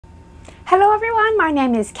Hello everyone, my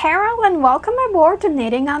name is Carol and welcome aboard to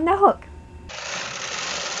Knitting on the Hook.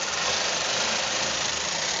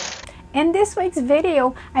 In this week's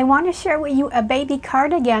video, I want to share with you a baby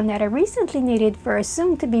cardigan that I recently knitted for a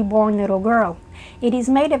soon-to-be-born little girl. It is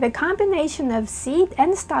made of a combination of seed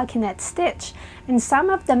and stockinette stitch, and some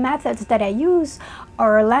of the methods that I use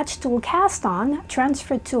are latch tool cast on,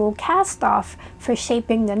 transfer tool cast off for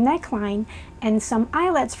shaping the neckline, and some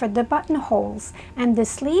eyelets for the buttonholes. And the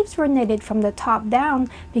sleeves were knitted from the top down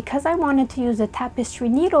because I wanted to use a tapestry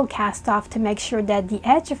needle cast off to make sure that the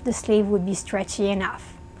edge of the sleeve would be stretchy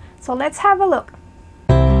enough. So let's have a look.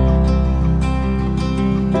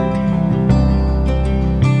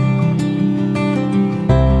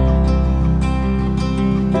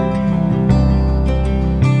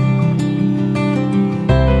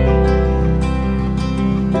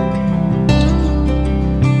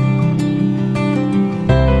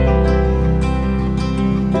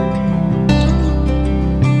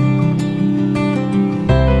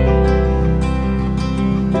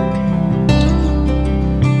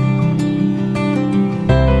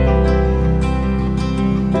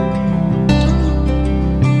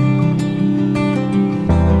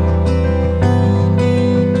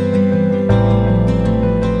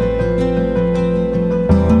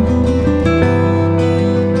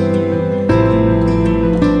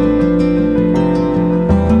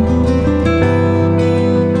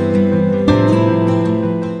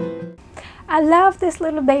 I love this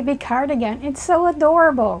little baby cardigan. It's so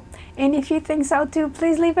adorable. And if you think so too,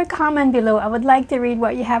 please leave a comment below. I would like to read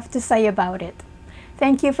what you have to say about it.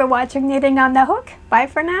 Thank you for watching Knitting on the Hook. Bye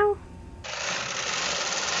for now.